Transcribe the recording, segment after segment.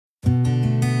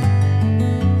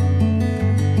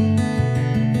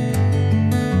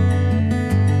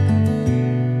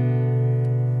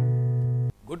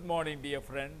morning, dear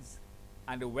friends,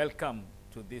 and welcome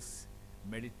to this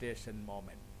meditation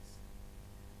moment.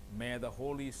 May the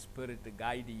Holy Spirit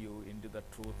guide you into the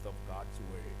truth of God's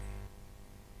Word.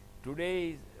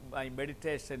 Today, my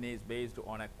meditation is based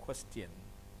on a question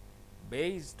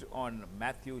based on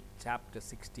Matthew chapter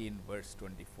 16, verse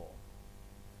 24.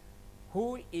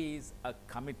 Who is a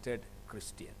committed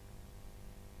Christian?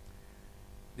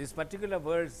 This particular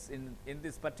verse, in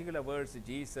this particular verse,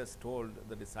 Jesus told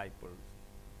the disciples,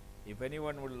 if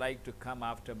anyone would like to come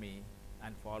after me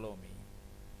and follow me,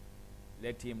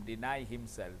 let him deny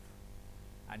himself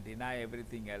and deny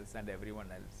everything else and everyone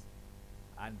else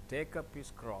and take up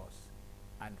his cross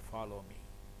and follow me.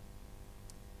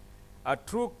 A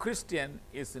true Christian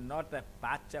is not a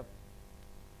patch-up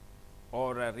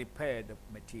or a repaired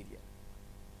material.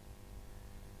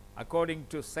 According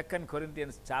to 2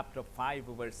 Corinthians chapter 5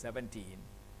 verse 17,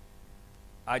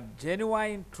 a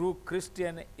genuine true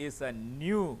Christian is a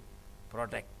new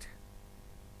product.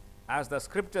 As the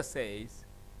scripture says,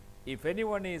 if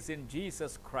anyone is in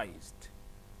Jesus Christ,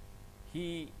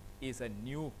 he is a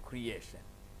new creation.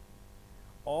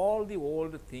 All the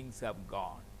old things have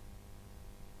gone.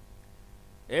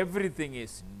 Everything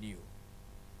is new.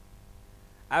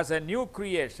 As a new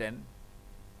creation,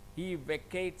 he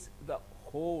vacates the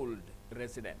old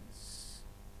residence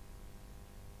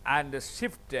and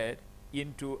shifted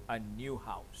into a new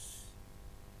house.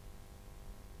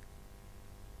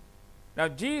 Now,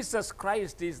 Jesus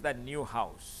Christ is the new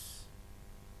house.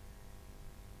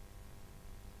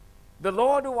 The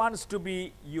Lord wants to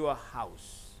be your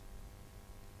house.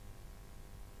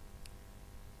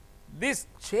 This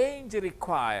change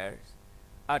requires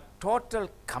a total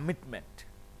commitment,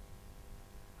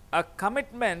 a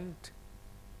commitment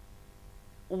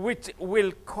which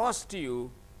will cost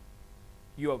you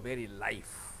your very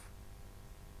life.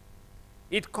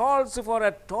 It calls for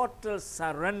a total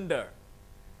surrender,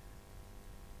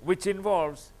 which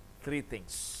involves three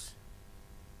things.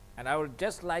 And I would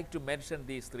just like to mention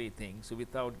these three things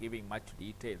without giving much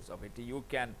details of it. You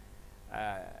can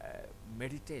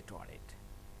meditate on it.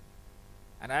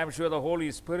 And I am sure the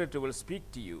Holy Spirit will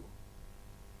speak to you.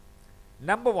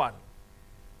 Number one,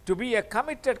 to be a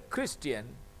committed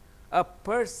Christian, a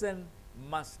person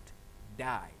must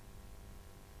die.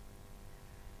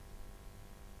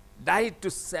 Die to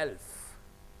self.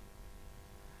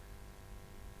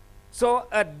 So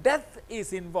a death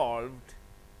is involved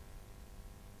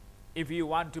if you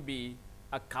want to be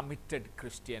a committed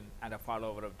Christian and a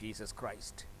follower of Jesus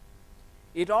Christ.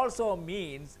 It also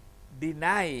means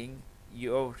denying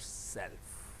yourself.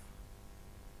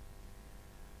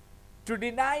 To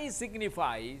deny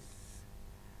signifies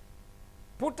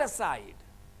put aside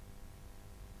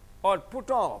or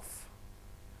put off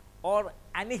or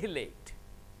annihilate.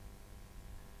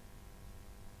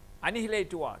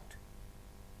 Annihilate what?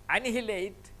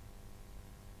 Annihilate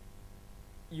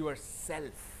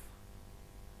yourself.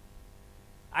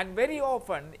 And very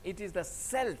often it is the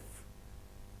self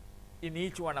in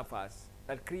each one of us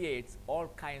that creates all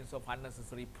kinds of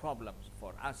unnecessary problems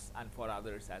for us and for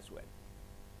others as well.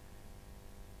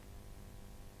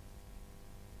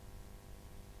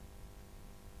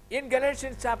 In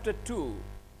Galatians chapter 2,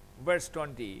 verse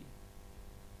 20,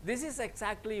 this is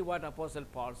exactly what Apostle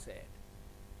Paul said,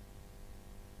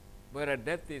 where a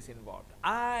death is involved.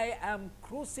 I am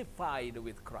crucified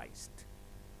with Christ.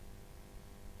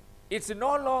 It's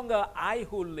no longer I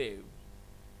who live,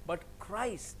 but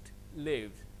Christ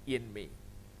lives in me.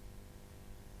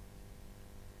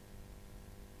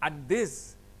 And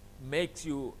this makes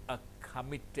you a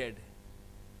committed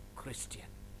Christian,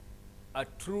 a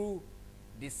true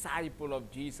disciple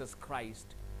of Jesus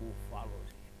Christ who follows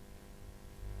him.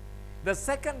 The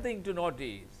second thing to note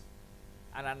is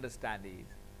and understand is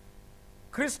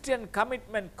Christian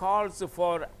commitment calls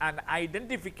for an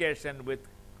identification with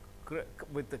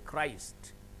the Christ.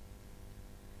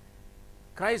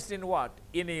 Christ in what?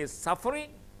 In his suffering.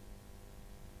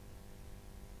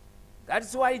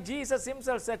 That's why Jesus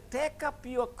himself said, take up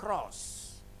your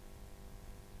cross.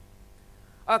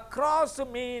 A cross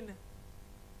means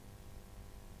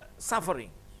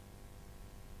suffering,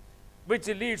 which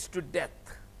leads to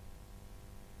death.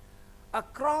 A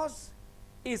cross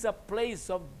is a place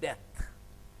of death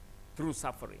through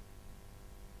suffering.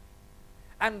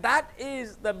 And that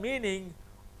is the meaning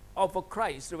of a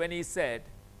Christ when he said,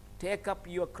 take up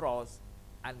your cross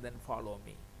and then follow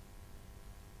me.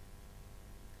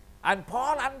 And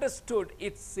Paul understood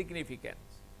its significance.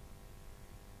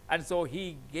 And so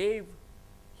he gave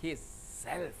his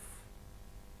self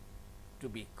to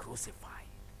be crucified.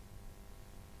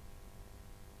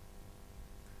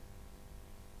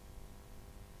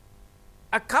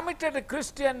 A committed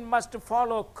Christian must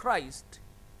follow Christ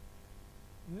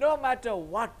no matter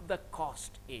what the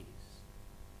cost is.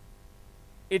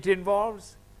 It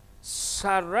involves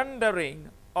surrendering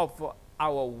of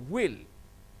our will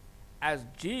as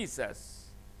Jesus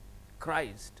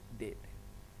Christ did.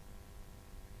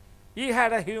 He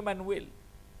had a human will.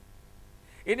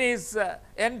 In his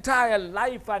entire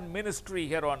life and ministry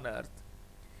here on earth,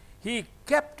 he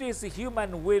kept his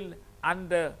human will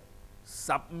under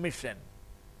submission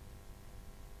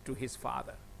to his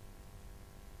Father.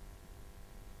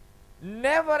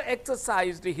 Never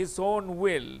exercised his own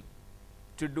will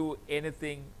to do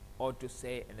anything or to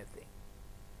say anything.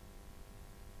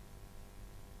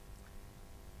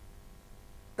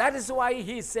 That is why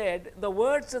he said, the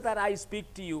words that I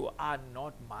speak to you are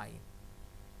not mine.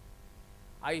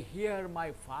 I hear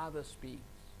my Father speaks,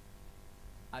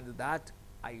 and that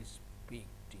I speak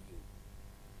to you.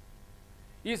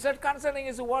 He said concerning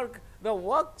his work, the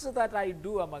works that I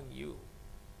do among you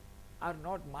are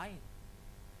not mine.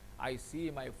 I see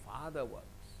my Father works,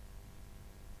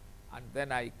 and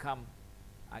then I come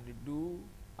and do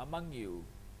among you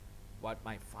what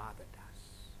my Father does.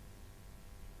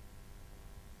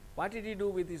 What did he do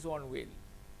with his own will?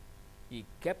 He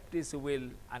kept his will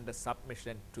under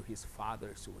submission to his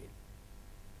Father's will.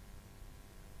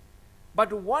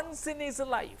 But once in his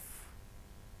life,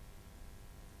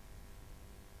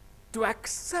 to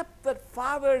accept that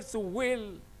Father's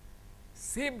will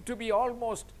seemed to be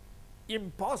almost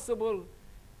impossible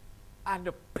and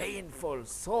painful,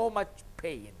 so much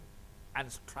pain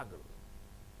and struggle.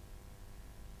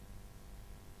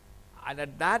 And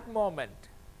at that moment,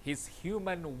 his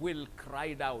human will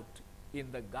cried out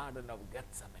in the Garden of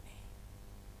Gethsemane.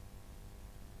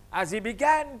 As he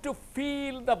began to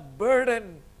feel the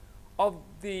burden of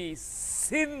the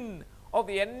sin of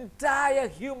the entire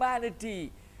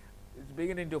humanity is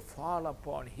beginning to fall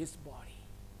upon his body,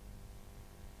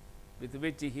 with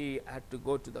which he had to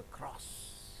go to the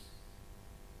cross.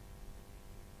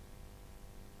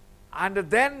 And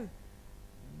then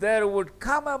there would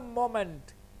come a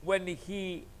moment when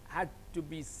he had to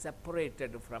be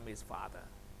separated from his Father,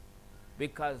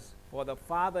 because for the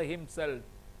Father himself,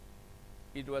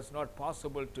 it was not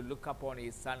possible to look upon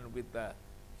his Son with the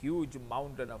huge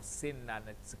mountain of sin and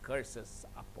its curses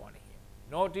upon him.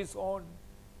 Not his own,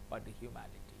 but humanity.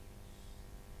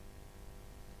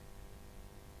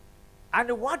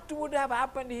 And what would have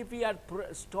happened if he had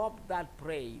stopped that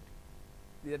prayer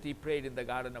that he prayed in the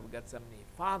Garden of Gethsemane?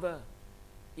 Father,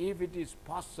 if it is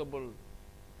possible,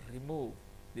 remove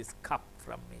this cup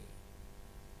from me.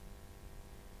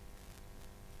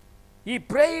 He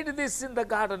prayed this in the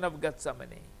Garden of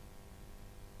Gethsemane.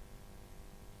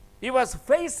 He was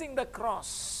facing the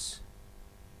cross.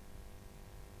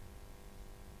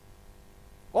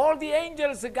 All the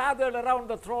angels gathered around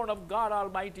the throne of God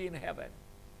Almighty in heaven.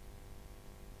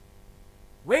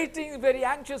 Waiting very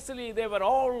anxiously, they were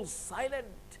all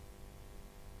silent.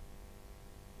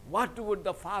 What would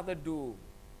the Father do?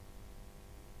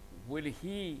 Will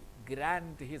he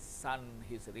grant his Son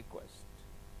his request?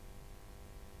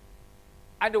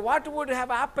 And what would have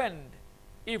happened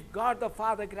if God the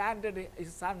Father granted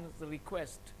his Son's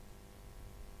request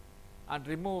and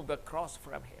removed the cross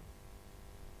from him?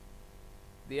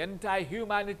 The entire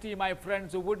humanity, my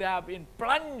friends, would have been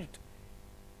plunged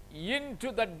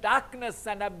into the darkness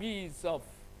and abyss of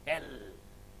hell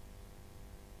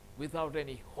without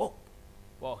any hope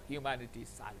for humanity's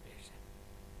salvation.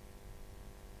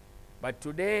 But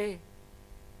today,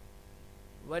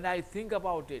 when I think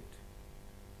about it,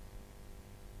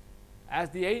 as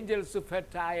the angels fed,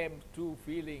 I am too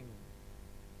feeling,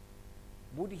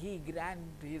 would he grant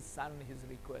his Son his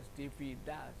request? If he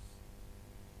does,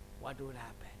 what would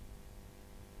happen?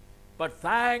 But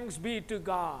thanks be to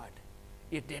God,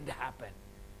 it didn't happen.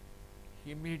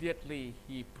 Immediately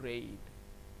he prayed,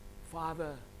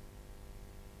 Father,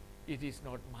 it is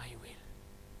not my will,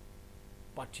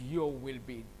 but your will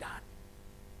be done.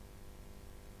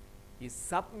 He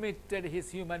submitted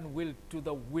his human will to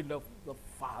the will of the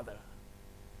Father.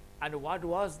 And what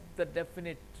was the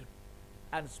definite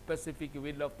and specific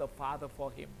will of the Father for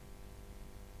him?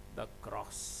 The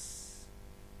cross.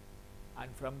 And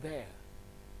from there,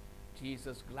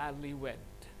 Jesus gladly went,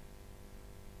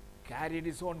 carried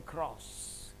his own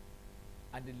cross,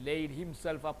 and laid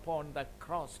himself upon the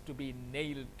cross to be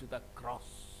nailed to the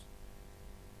cross,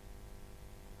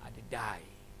 and die,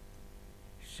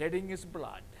 shedding his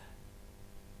blood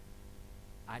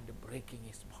and breaking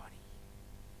his body,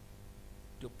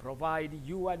 to provide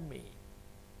you and me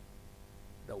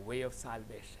the way of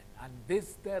salvation. And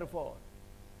this, therefore,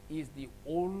 is the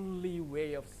only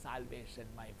way of salvation,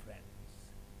 my friends.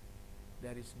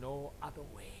 There is no other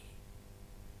way.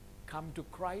 Come to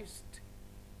Christ,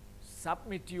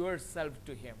 submit yourself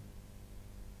to Him,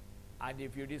 and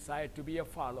if you desire to be a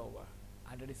follower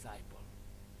and a disciple,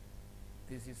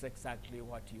 this is exactly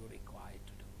what you require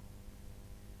to do.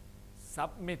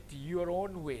 Submit your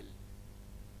own will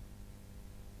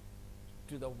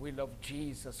to the will of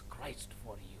Jesus Christ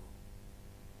for you.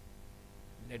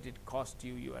 Let it cost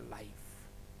you your life,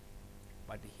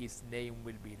 but His name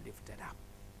will be lifted up.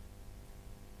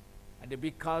 And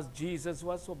because Jesus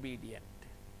was obedient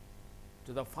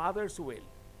to the Father's will,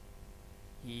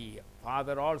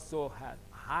 Father also has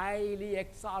highly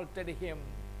exalted Him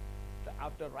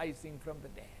after rising from the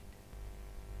dead,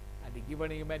 and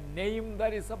given Him a name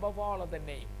that is above all other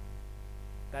name.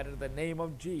 That is the name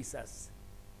of Jesus.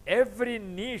 Every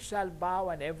knee shall bow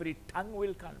and every tongue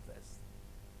will confess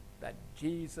that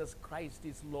Jesus Christ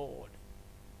is Lord,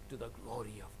 to the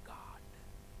glory of God.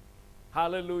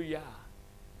 Hallelujah.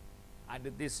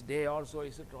 And this day also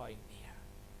is drawing near,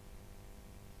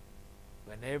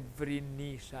 when every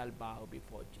knee shall bow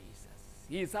before Jesus.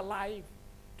 He is alive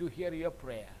to hear your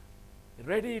prayer,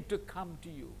 ready to come to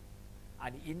you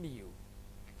and in you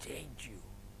change you,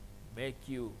 make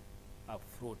you a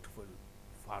fruitful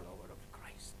follower of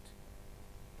Christ.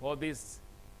 For this,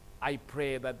 I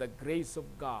pray that the grace of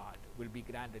God will be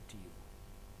granted to you,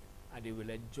 and you will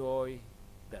enjoy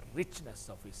the richness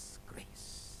of His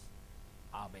grace.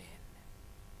 Amen.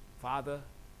 Father,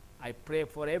 I pray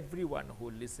for everyone who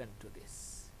listened to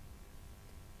this,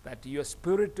 that your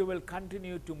Spirit will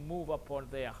continue to move upon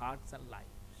their hearts and lives,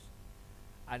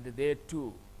 and they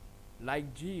too,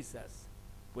 like Jesus,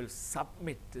 will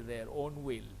submit their own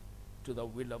will to the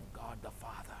will of God the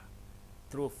Father,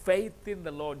 through faith in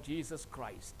the Lord Jesus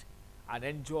Christ, and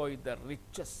enjoy the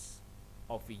riches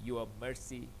of your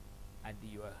mercy and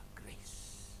your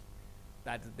grace,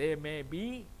 that they may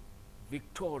be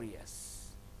victorious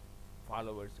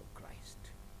followers of Christ.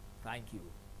 Thank you.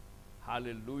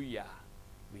 Hallelujah.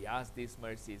 We ask these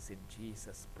mercies in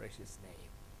Jesus' precious name.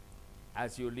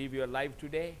 As you live your life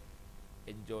today,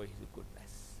 enjoy His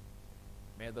goodness.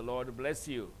 May the Lord bless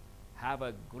you. Have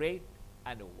a great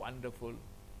and wonderful,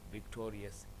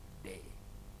 victorious day.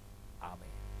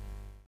 Amen.